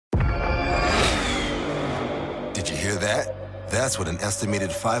Hear that? That's what an estimated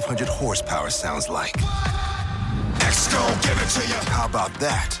 500 horsepower sounds like. X-Gon, give it to you. How about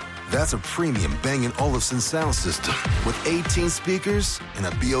that? That's a premium Bang & Olufsen sound system with 18 speakers and a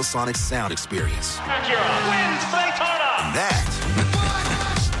Biosonic sound experience. Acura wins Daytona. And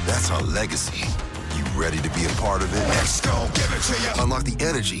that's our legacy. You ready to be a part of it? X-Gon, give it to you. Unlock the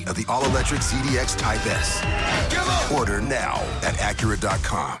energy of the all-electric ZDX Type S. Order now at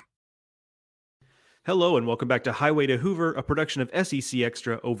Acura.com. Hello and welcome back to Highway to Hoover, a production of SEC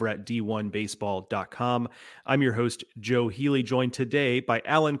Extra over at D1Baseball.com. I'm your host, Joe Healy, joined today by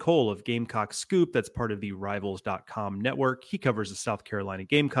Alan Cole of Gamecock Scoop. That's part of the Rivals.com network. He covers the South Carolina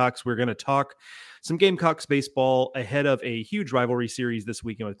Gamecocks. We're going to talk some Gamecocks baseball ahead of a huge rivalry series this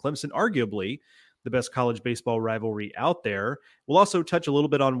weekend with Clemson, arguably the best college baseball rivalry out there. We'll also touch a little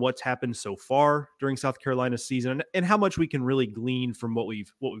bit on what's happened so far during South Carolina's season and how much we can really glean from what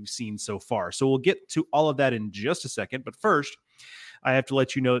we've seen so far. So we'll get to all of that in just a second. But first, I have to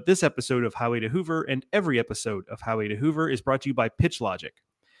let you know that this episode of Highway to Hoover and every episode of Highway to Hoover is brought to you by Pitch Logic,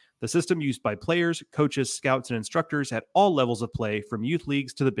 the system used by players, coaches, scouts, and instructors at all levels of play, from youth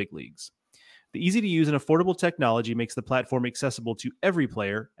leagues to the big leagues. The easy-to-use and affordable technology makes the platform accessible to every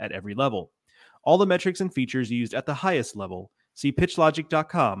player at every level. All the metrics and features used at the highest level. See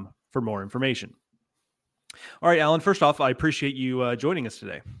pitchlogic.com for more information. All right, Alan, first off, I appreciate you joining us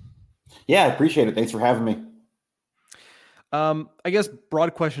today. Yeah, I appreciate it. Thanks for having me. I guess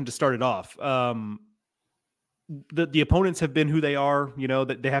broad question to start it off. The opponents have been who they are, you know,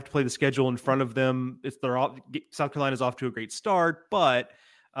 that they have to play the schedule in front of them. South Carolina's off to a great start, but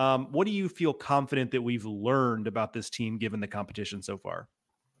what do you feel confident that we've learned about this team given the competition so far?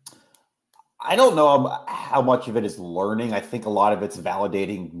 I don't know how much of it is learning. I think a lot of it's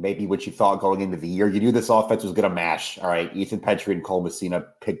validating maybe what you thought going into the year. You knew this offense was going to mash. All right, Ethan Petrie and Cole Messina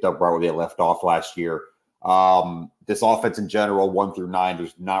picked up right where they left off last year. This offense in general, 1 through 9,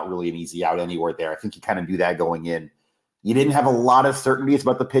 there's not really an easy out anywhere there. I think you kind of knew that going in. You didn't have a lot of certainties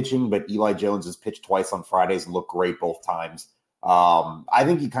about the pitching, but Eli Jones has pitched twice on Fridays and looked great both times. I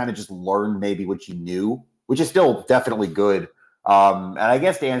think you kind of just learned maybe what you knew, which is still definitely good. And I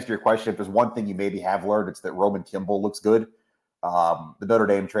guess to answer your question, if there's one thing you maybe have learned, it's that Roman Kimball looks good. The Notre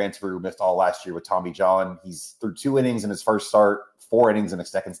Dame transfer who missed all last year with Tommy John. He's through 2 innings in his first start, 4 innings in his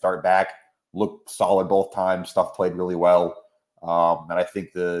second start back. Looked solid both times. Stuff played really well. And I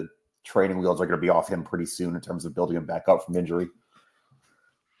think the training wheels are going to be off him pretty soon in terms of building him back up from injury.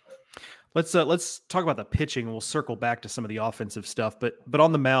 Let's talk about the pitching, and we'll circle back to some of the offensive stuff. But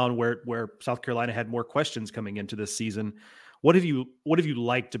on the mound, where South Carolina had more questions coming into this season, what have you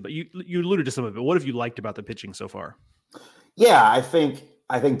liked about you alluded to some of it. What have you liked about the pitching so far? Yeah, I think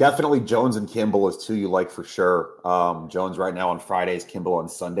definitely Jones and Kimball is 2 you like for sure. Jones right now on Fridays, Kimball on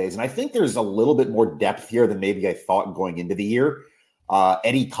Sundays. And I think there's a little bit more depth here than maybe I thought going into the year.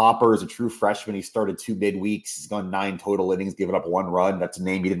 Eddie Copper is a true freshman. He started 2 midweeks. He's gone 9 total innings, given up 1 run. That's a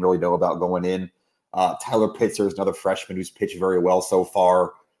name you didn't really know about going in. Tyler Pitzer is another freshman who's pitched very well so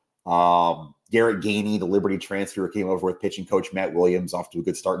far. Garrett Gainey, the Liberty transfer, came over with pitching coach Matt Williams, off to a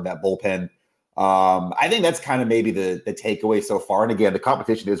good start in that bullpen. I think that's kind of maybe the takeaway so far. And again, the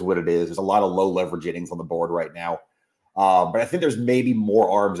competition is what it is. There's a lot of low leverage innings on the board right now. But I think there's maybe more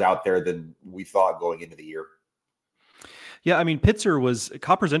arms out there than we thought going into the year. Yeah, I mean,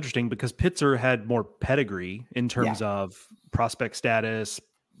 Copper's interesting because Pitzer had more pedigree in terms of prospect status,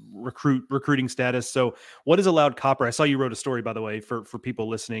 recruiting status. So what has allowed Copper? I saw you wrote a story, by the way, for people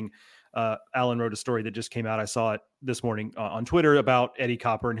listening. Alan wrote a story that just came out. I saw it this morning on Twitter about Eddie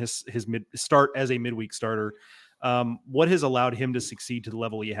Copper and his start as a midweek starter. What has allowed him to succeed to the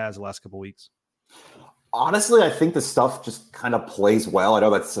level he has the last couple of weeks? Honestly, I think the stuff just kind of plays well. I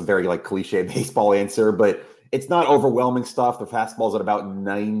know that's a very cliche baseball answer, but it's not overwhelming stuff. The fastball's at about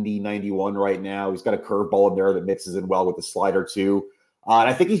 90, 91 right now. He's got a curveball in there that mixes in well with the slider too. And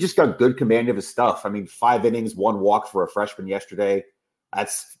I think he's just got good command of his stuff. I mean, 5 innings, 1 walk for a freshman yesterday.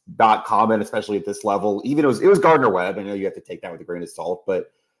 That's not common, especially at this level. Even it was Gardner Webb. I know you have to take that with a grain of salt,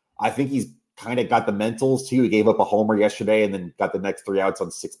 but I think he's kind of got the mentals too. He gave up a homer yesterday and then got the next 3 outs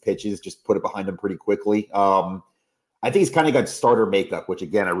on 6 pitches, just put it behind him pretty quickly. I think he's kind of got starter makeup, which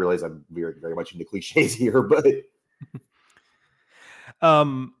again, I realize I'm very, very much into cliches here, but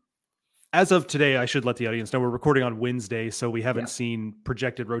as of today, I should let the audience know we're recording on Wednesday, so we haven't seen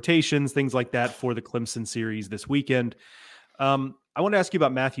projected rotations, things like that for the Clemson series this weekend. I want to ask you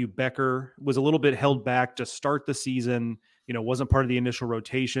about Matthew Becker. Was a little bit held back to start the season. Wasn't part of the initial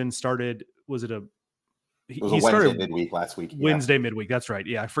rotation. He started Wednesday midweek last week. Wednesday midweek. That's right.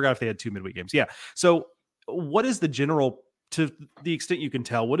 Yeah. I forgot if they had 2 midweek games. Yeah. So what is the general to the extent you can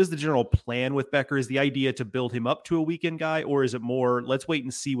tell, what is the general plan with Becker? Is the idea to build him up to a weekend guy, or is it more, let's wait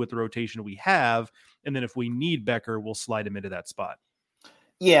and see what the rotation we have, and then if we need Becker, we'll slide him into that spot?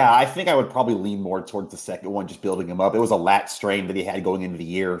 Yeah, I think I would probably lean more towards the second one, just building him up. It was a lat strain that he had going into the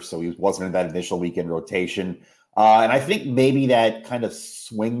year, so he wasn't in that initial weekend rotation. And I think maybe that kind of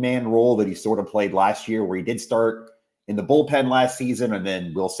swingman role that he sort of played last year, where he did start in the bullpen last season, and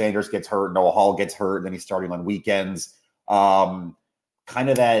then Will Sanders gets hurt, Noah Hall gets hurt, and then he's starting on weekends. Kind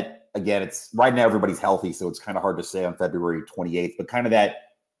of that, again, it's right now everybody's healthy, so it's kind of hard to say on February 28th, but kind of that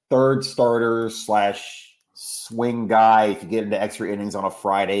third starter / swing guy. If you get into extra innings on a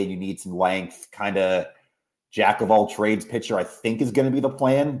Friday and you need some length, kind of jack of all trades pitcher, I think is going to be the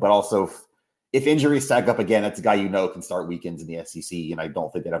plan. But also, if injuries stack up again, that's a guy can start weekends in the SEC, and I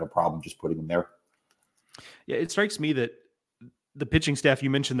don't think they'd have a problem just putting him there. Yeah, it strikes me that the pitching staff, you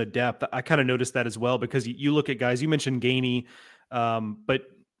mentioned the depth. I kind of noticed that as well, because you look at guys, you mentioned Gainey, but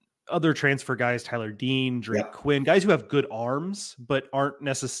other transfer guys, Tyler Dean, Drake Quinn, guys who have good arms, but aren't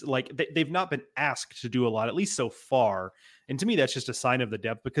necessarily like they've not been asked to do a lot, at least so far. And to me, that's just a sign of the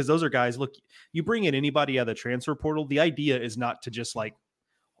depth, because those are guys, look, you bring in anybody out of the transfer portal. The idea is not to just like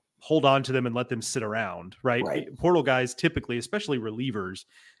hold on to them and let them sit around, right? Portal guys, typically, especially relievers,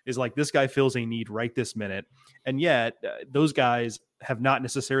 is like, this guy fills a need right this minute. And yet those guys have not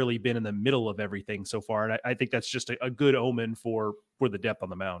necessarily been in the middle of everything so far. And I think that's just a good omen for the depth on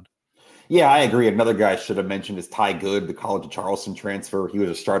the mound. Yeah, I agree. Another guy I should have mentioned is Ty Good, the College of Charleston transfer. He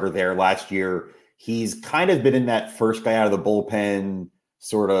was a starter there last year. He's kind of been in that first guy out of the bullpen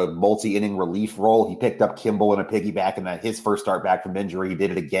sort of multi-inning relief role. He picked up Kimball in a piggyback in his first start back from injury. He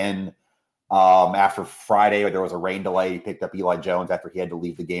did it again after Friday. There was a rain delay. He picked up Eli Jones after he had to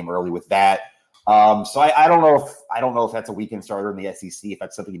leave the game early with that. So I don't know if that's a weekend starter in the SEC, if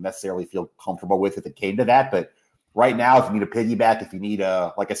that's something you necessarily feel comfortable with if it came to that. But right now, if you need a piggyback, if you need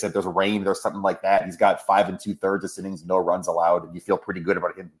like I said, there's a rain, there's something like that. He's got 5 2/3 of innings, no runs allowed, and you feel pretty good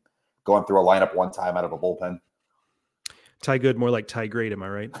about him going through a lineup one time out of a bullpen. Ty Good, more like Ty Great, am I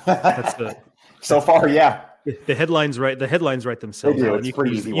right? That's the so far, yeah. The headlines write themselves. They do. And you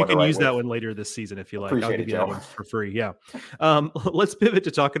can use that one later this season if you like. Appreciate I'll give you Joe. that one for free. Yeah. Let's pivot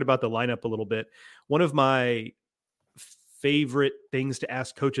to talking about the lineup a little bit. One of my favorite things to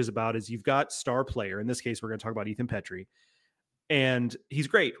ask coaches about is you've got star player. In this case, we're going to talk about Ethan Petrie. And he's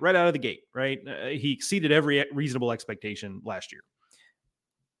great right out of the gate, right? He exceeded every reasonable expectation last year.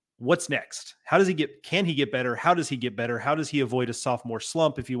 What's next? How does he can he get better? How does he get better? How does he avoid a sophomore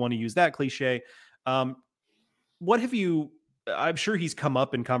slump, if you want to use that cliche? I'm sure he's come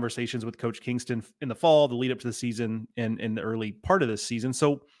up in conversations with Coach Kingston in the fall, the lead up to the season, and in the early part of this season.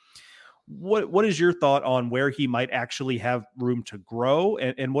 So what is your thought on where he might actually have room to grow,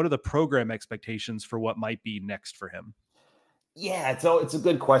 and what are the program expectations for what might be next for him? Yeah, it's a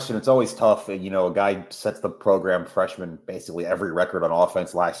good question. It's always tough. A guy sets the program freshman basically every record on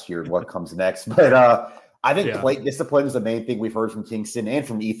offense last year and what comes next. But I think plate discipline is the main thing we've heard from Kingston and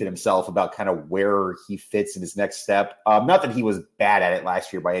from Ethan himself about kind of where he fits in his next step. Not that he was bad at it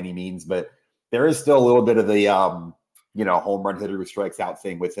last year by any means, but there is still a little bit of the, home run hitter who strikes out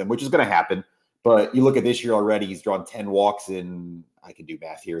thing with him, which is going to happen. But you look at this year already, he's drawn 10 walks in, I can do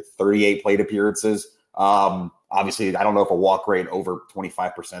math here, 38 plate appearances. Obviously, I don't know if a walk rate over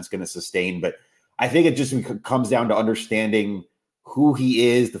 25% is going to sustain, but I think it just comes down to understanding who he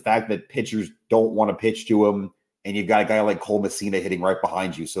is, the fact that pitchers don't want to pitch to him, and you've got a guy like Cole Messina hitting right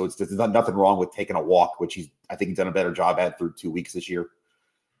behind you. So there's nothing wrong with taking a walk, which I think he's done a better job at through 2 weeks this year.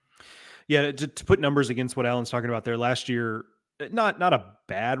 Yeah, to put numbers against what Alan's talking about there, last year, not a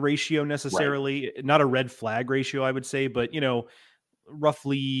bad ratio necessarily, not a red flag ratio, I would say, but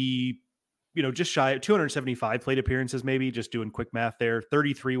roughly, just shy of 275 plate appearances, maybe, just doing quick math there,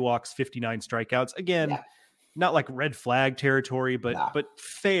 33 walks, 59 strikeouts. Again, not like red flag territory, but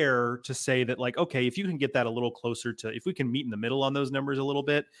fair to say that, like, okay, if you can get that a little closer to, if we can meet in the middle on those numbers a little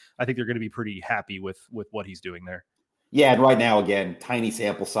bit, I think they're going to be pretty happy with what he's doing there. Yeah, and right now, again, tiny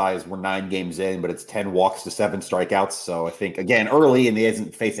sample size. We're 9 games in, but it's 10 walks to 7 strikeouts. So I think, again, early, and he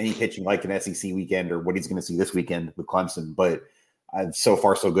hasn't faced any pitching like an SEC weekend or what he's going to see this weekend with Clemson. But so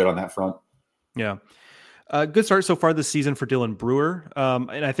far, so good on that front. Yeah. Good start so far this season for Dylan Brewer.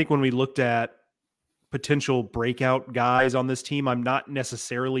 And I think when we looked at potential breakout guys on this team, I'm not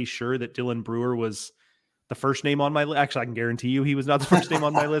necessarily sure that Dylan Brewer was the first name on my list. Actually, I can guarantee you he was not the first name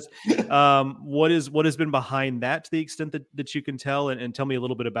on my list. What has been behind that, to the extent that you can tell, and tell me a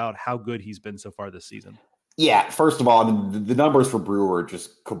little bit about how good he's been so far this season? Yeah, first of all, I mean, the numbers for Brewer are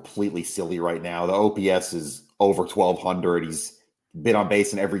just completely silly right now. The OPS is over 1,200. He's been on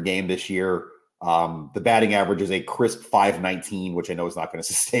base in every game this year. The batting average is a crisp 519, which I know is not going to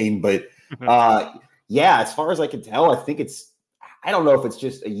sustain. But yeah, as far as I can tell, I don't know if it's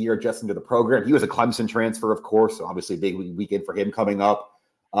just a year adjusting to the program. He was a Clemson transfer, of course, so obviously a big weekend for him coming up.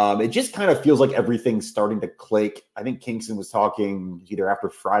 It just kind of feels like everything's starting to click. I think Kingston was talking either after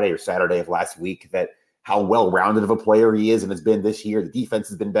Friday or Saturday of last week that how well-rounded of a player he is and has been this year. The defense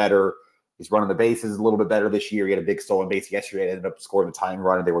has been better. He's running the bases a little bit better this year. He had a big stolen base yesterday. Ended up scoring the tying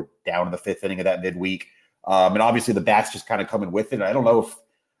run, and they were down in the fifth inning of that midweek. And obviously the bat's just kind of coming with it. I don't know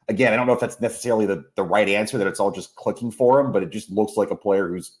if that's necessarily the right answer, that it's all just clicking for him, but it just looks like a player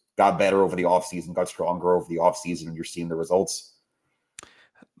who's got better over the offseason, got stronger over the offseason, and you're seeing the results.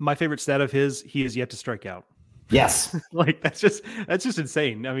 My favorite stat of his, he is yet to strike out. Yes. Like that's just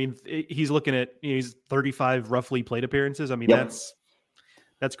insane. I mean, he's looking at, he's 35 roughly plate appearances. I mean,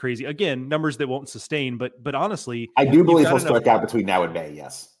 that's crazy. Again, numbers that won't sustain, but honestly, I do believe he'll strike out between now and May.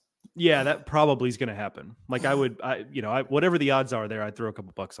 Yes. Yeah, that probably is going to happen. Like whatever the odds are there, I'd throw a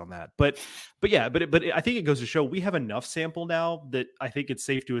couple bucks on that. But I think it goes to show we have enough sample now that I think it's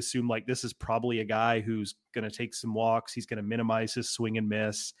safe to assume like this is probably a guy who's going to take some walks. He's going to minimize his swing and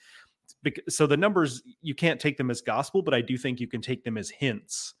miss. So the numbers, you can't take them as gospel, but I do think you can take them as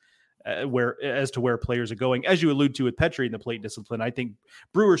hints as to where players are going. As you allude to with Petrie in the plate discipline, I think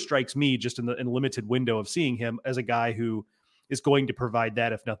Brewer strikes me just in the limited window of seeing him as a guy who is going to provide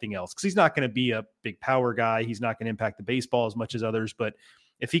that if nothing else, because he's not going to be a big power guy. He's not going to impact the baseball as much as others, but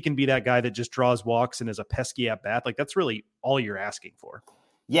if he can be that guy that just draws walks and is a pesky at bat, like that's really all you're asking for.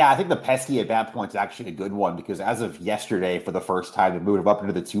 Yeah, I think the pesky at bat point is actually a good one, because as of yesterday, for the first time, they moved him up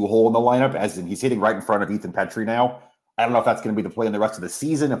into the 2-hole in the lineup, as in he's hitting right in front of Ethan Petrie now. I don't know if that's going to be the play in the rest of the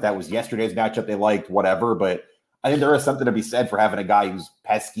season, if that was yesterday's matchup they liked, whatever, but I think there is something to be said for having a guy who's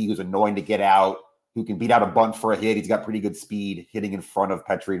pesky, who's annoying to get out, who can beat out a bunt for a hit. He's got pretty good speed hitting in front of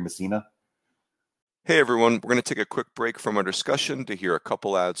Petrie and Messina. Hey everyone, we're going to take a quick break from our discussion to hear a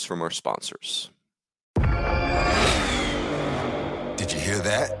couple ads from our sponsors. Did you hear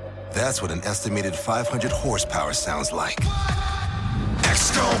that? That's what an estimated 500 horsepower sounds like.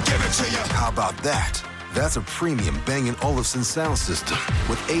 X-Gon, give it to you. How about that? That's a premium Bang & Olufsen sound system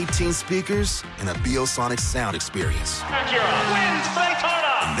with 18 speakers and a Biosonic sound experience. Acura wins Daytona.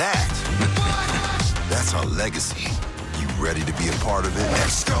 And that's our legacy. You ready to be a part of it?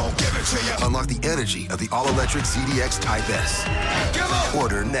 X-Gon, give it to you. Unlock the energy of the all-electric ZDX Type S.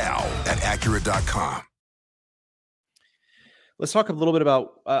 Order now at Acura.com. Let's talk a little bit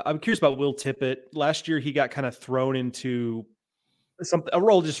about, I'm curious about Will Tippett. Last year, he got kind of thrown into a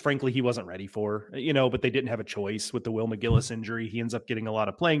role just frankly he wasn't ready for, but they didn't have a choice with the Will McGillis injury. He ends up getting a lot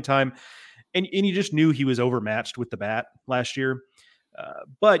of playing time, and you just knew he was overmatched with the bat last year.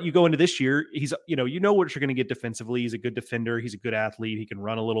 But you go into this year, he's, what you're going to get defensively. He's a good defender. He's a good athlete. He can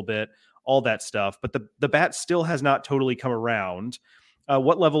run a little bit, all that stuff. But the bat still has not totally come around.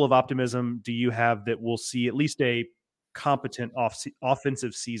 What level of optimism do you have that we'll see at least a competent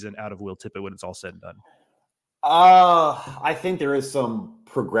offensive season out of Will Tippett when it's all said and done? I think there is some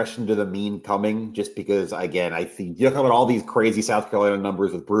progression to the mean coming, just because, again, I think you look at all these crazy South Carolina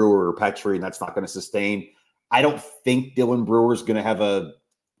numbers with Brewer or Petrie, and that's not going to sustain. I don't think Dylan Brewer's going to have a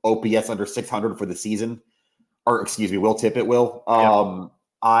OPS under 600 for the season, or excuse me, Will Tippett will.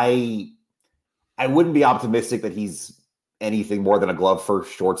 I wouldn't be optimistic that he's anything more than a glove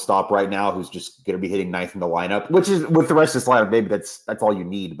first shortstop right now, who's just going to be hitting ninth in the lineup, which is with the rest of this lineup. Maybe that's all you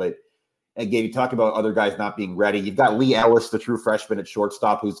need. But again, you talk about other guys not being ready. You've got Lee Ellis, the true freshman at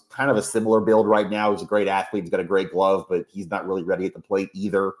shortstop, who's kind of a similar build right now. He's a great athlete. He's got a great glove, but he's not really ready at the plate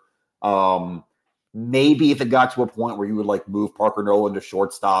either. Maybe if it got to a point where you would like move Parker Nolan to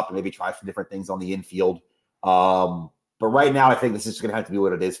shortstop and maybe try some different things on the infield. But right now, I think this is going to have to be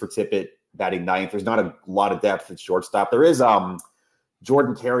what it is for Tippett batting ninth. There's not a lot of depth at shortstop. There is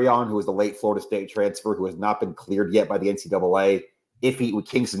Jordan Carrion, who is the late Florida State transfer, who has not been cleared yet by the NCAA.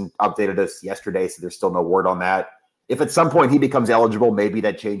 Kingston updated us yesterday, so there's still no word on that. If at some point he becomes eligible, maybe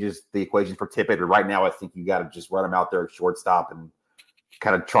that changes the equation for Tippett. But right now, I think you got to just run him out there at shortstop and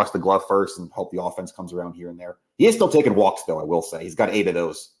kind of trust the glove first and hope the offense comes around here and there. He is still taking walks, though, I will say. He's got 8 of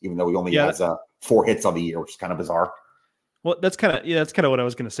those, even though he only has 4 hits on the year, which is kind of bizarre. Well, that's kind of what I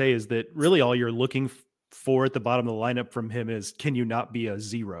was going to say, is that really all you're looking for at the bottom of the lineup from him is, can you not be a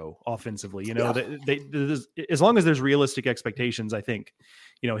zero offensively? As long as there's realistic expectations, I think,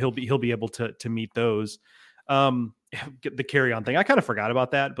 he'll be able to meet those. The carry-on thing, I kind of forgot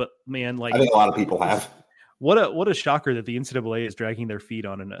about that, but man, like I think a lot of people have. What a shocker that the NCAA is dragging their feet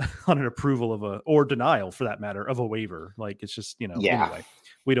on an approval or denial, for that matter, of a waiver. Like, it's just, anyway,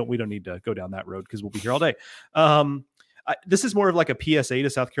 we don't need to go down that road because we'll be here all day. This is more of like a PSA to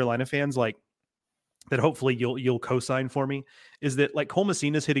South Carolina fans. Like, that hopefully you'll co-sign for me is that like Cole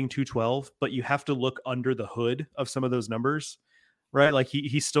Messina's hitting 212, but you have to look under the hood of some of those numbers, right? Like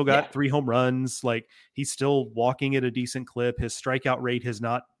he's still got 3 home runs. Like he's still walking at a decent clip. His strikeout rate has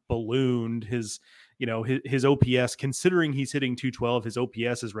not ballooned. His OPS, considering he's hitting 212, his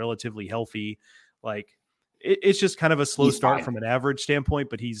OPS is relatively healthy. Like it's just kind of a slow start from an average standpoint,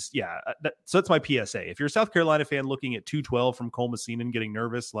 but so that's my PSA. If you're a South Carolina fan looking at 212 from Cole Messina and getting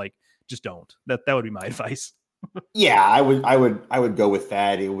nervous, like just don't. That would be my advice. Yeah, I would go with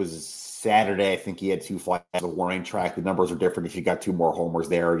that. It was Saturday. I think he had 2 flights on the warning track. The numbers are different if you got 2 more homers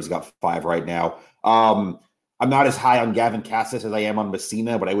there. He's got 5 right now. I'm not as high on Gavin Casas as I am on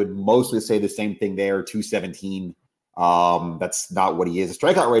Messina, but I would mostly say the same thing there. 217. That's not what he is. The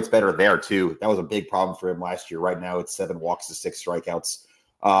strikeout rate's better there too. That was a big problem for him last year. Right now it's 7 walks to 6 strikeouts.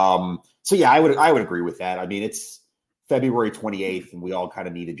 So yeah, I would agree with that. I mean, it's February 28th and we all kind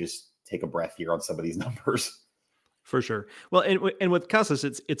of need to just take a breath here on some of these numbers. For sure. Well, and with Casas,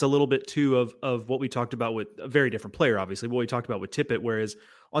 it's a little bit too of what we talked about with a very different player, obviously, what we talked about with Tippett, whereas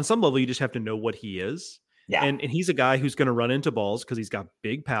on some level, you just have to know what he is. Yeah. And he's a guy who's going to run into balls because he's got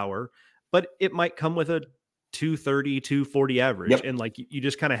big power, but it might come with a 230, 240 average. Yep. And like, you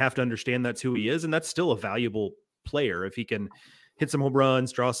just kind of have to understand that's who he is. And that's still a valuable player. If he can hit some home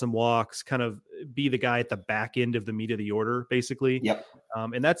runs, draw some walks, kind of be the guy at the back end of the meat of the order, basically. Yep.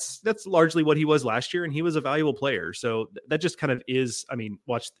 And that's largely what he was last year. And he was a valuable player. So that just kind of is, I mean,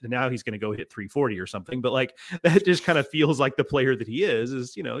 watch now he's going to go hit 340 or something, but like that just kind of feels like the player that he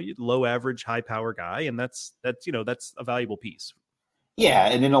is, low average, high power guy. And that's a valuable piece. Yeah,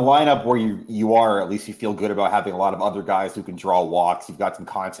 and in a lineup where you are, at least you feel good about having a lot of other guys who can draw walks. You've got some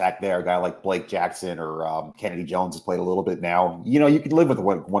contact there. A guy like Blake Jackson or Kennedy Jones has played a little bit now. You can live with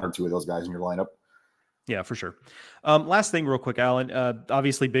one or two of those guys in your lineup. Yeah, for sure. Last thing real quick, Alan,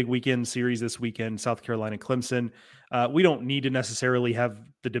 obviously big weekend series this weekend, South Carolina, Clemson. We don't need to necessarily have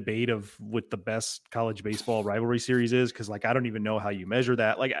the debate of what the best college baseball rivalry series is. Cause like, I don't even know how you measure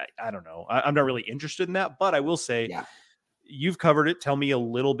that. Like, I don't know. I'm not really interested in that, but I will say, you've covered it. Tell me a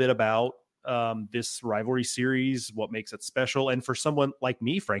little bit about this rivalry series, what makes it special. And for someone like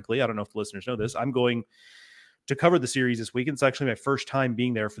me, frankly, I don't know if the listeners know this, I'm going to cover the series this weekend. It's actually my first time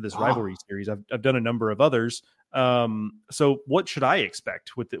being there for this rivalry series. I've done a number of others. So what should I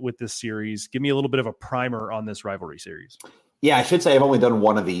expect with this series? Give me a little bit of a primer on this rivalry series. Yeah, I should say I've only done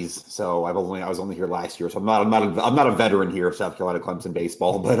one of these. So I was only here last year. So I'm not a veteran here of South Carolina Clemson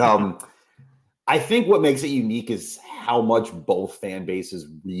baseball, but I think what makes it unique is how much both fan bases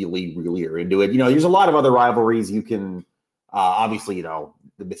really, really are into it. There's a lot of other rivalries. You can obviously,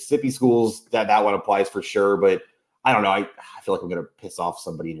 the Mississippi schools, that one applies for sure. But I don't know. I feel like I'm going to piss off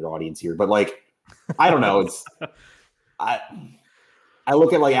somebody in your audience here. But like, I don't know. I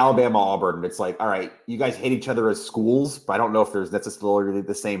look at like Alabama, Auburn, and it's like, all right, you guys hate each other as schools, but I don't know if there's necessarily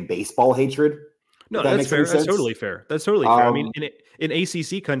the same baseball hatred. No, that's fair. That's totally fair. I mean, in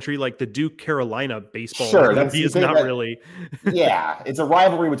ACC country, like the Duke Carolina baseball rivalry is not really. Yeah, it's a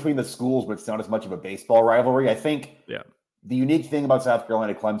rivalry between the schools, but it's not as much of a baseball rivalry. I think the unique thing about South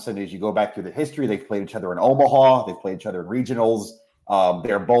Carolina Clemson is you go back through the history. They've played each other in Omaha. They've played each other in regionals.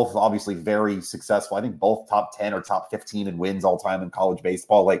 They're both obviously very successful. I think both top 10 or top 15 in wins all time in college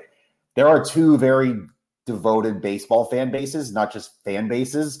baseball. Like there are two very devoted baseball fan bases, not just fan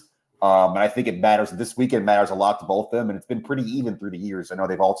bases. And I think it matters. This weekend matters a lot to both of them, and it's been pretty even through the years. I know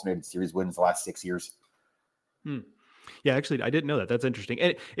they've alternated series wins the last 6 years. Yeah, actually, I didn't know that. That's interesting.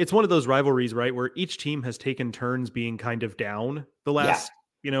 And it's one of those rivalries, right, where each team has taken turns being kind of down the last,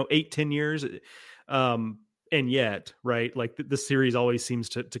 8-10 years. And yet, right, like the series always seems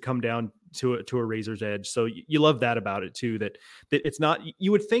to come down to a razor's edge. So you love that about it too, that it's not,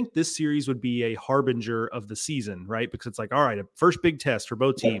 you would think this series would be a harbinger of the season, right? Because it's like, all right, a first big test for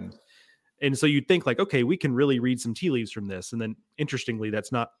both teams. And so you'd think like, okay, we can really read some tea leaves from this. And then interestingly,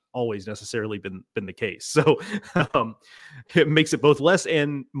 that's not always necessarily been the case. So it makes it both less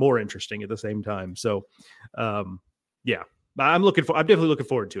and more interesting at the same time. So yeah, I'm definitely looking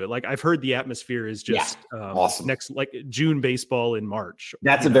forward to it. Like I've heard the atmosphere is just awesome. Next, like June baseball in March.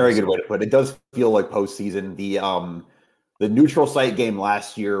 That's a very good way to put it. It does feel like postseason. The neutral site game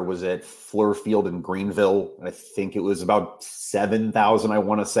last year was at Fleur Field in Greenville. I think it was about 7,000. I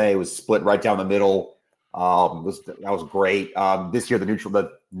want to say it was split right down the middle. That was great. This year,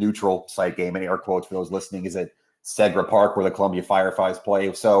 the neutral site game, and air quotes for those listening, is at Segra Park where the Columbia Fireflies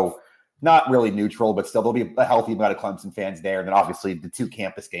play. So not really neutral, but still there'll be a healthy amount of Clemson fans there. And then obviously the two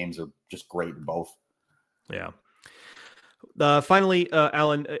campus games are just great in both. Yeah. Finally,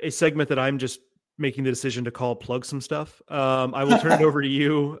 Alan, a segment that I'm just making the decision to plug some stuff. I will turn it over to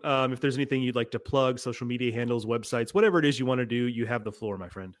you. If there's anything you'd like to plug, social media handles, websites, whatever it is you want to do, you have the floor, my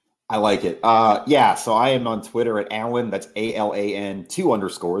friend. I like it. So I am on Twitter at Alan. That's ALAN 2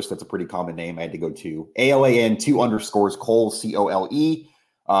 underscores. That's a pretty common name. I had to go to ALAN 2 underscores Cole, COLE.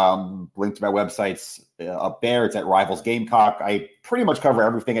 Link to my websites up there. It's at Rivals Gamecock. I pretty much cover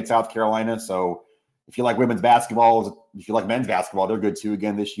everything at South Carolina. So if you like women's basketball, if you like men's basketball, they're good too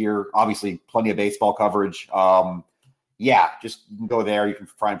again this year. Obviously, plenty of baseball coverage. Just go there. You can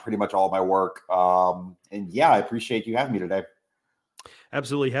find pretty much all of my work. I appreciate you having me today.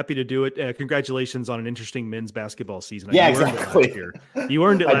 Absolutely happy to do it. Congratulations on an interesting men's basketball season. Yeah, exactly. You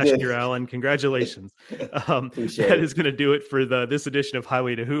earned it last year, Alan. Congratulations. That is going to do it for this edition of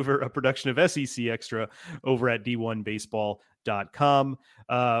Highway to Hoover, a production of SEC Extra over at D1Baseball.com.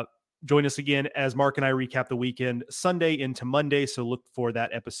 Join us again as Mark and I recap the weekend Sunday into Monday. So look for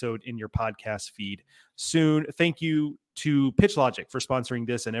that episode in your podcast feed soon. Thank you to Pitch Logic for sponsoring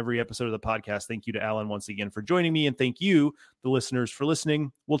this and every episode of the podcast. Thank you to Alan once again for joining me. And thank you, the listeners, for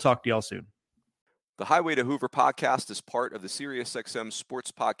listening. We'll talk to y'all soon. The Highway to Hoover podcast is part of the SiriusXM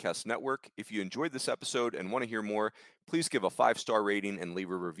Sports Podcast Network. If you enjoyed this episode and want to hear more, please give a 5-star rating and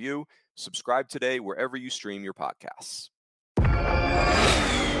leave a review. Subscribe today wherever you stream your podcasts.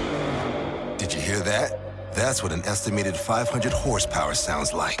 Did you hear that? That's what an estimated 500 horsepower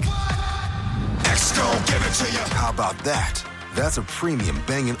sounds like. X-Gon, give it to you. How about that? That's a premium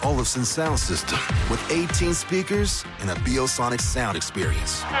Bang & Olufsen sound system with 18 speakers and a Biosonic sound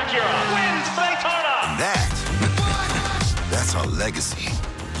experience. Acura wins Daytona. And that's our legacy.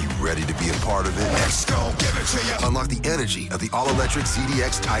 You ready to be a part of it? X-Gon, give it to you. Unlock the energy of the all-electric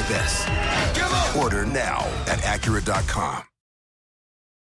ZDX Type S. Order now at Acura.com.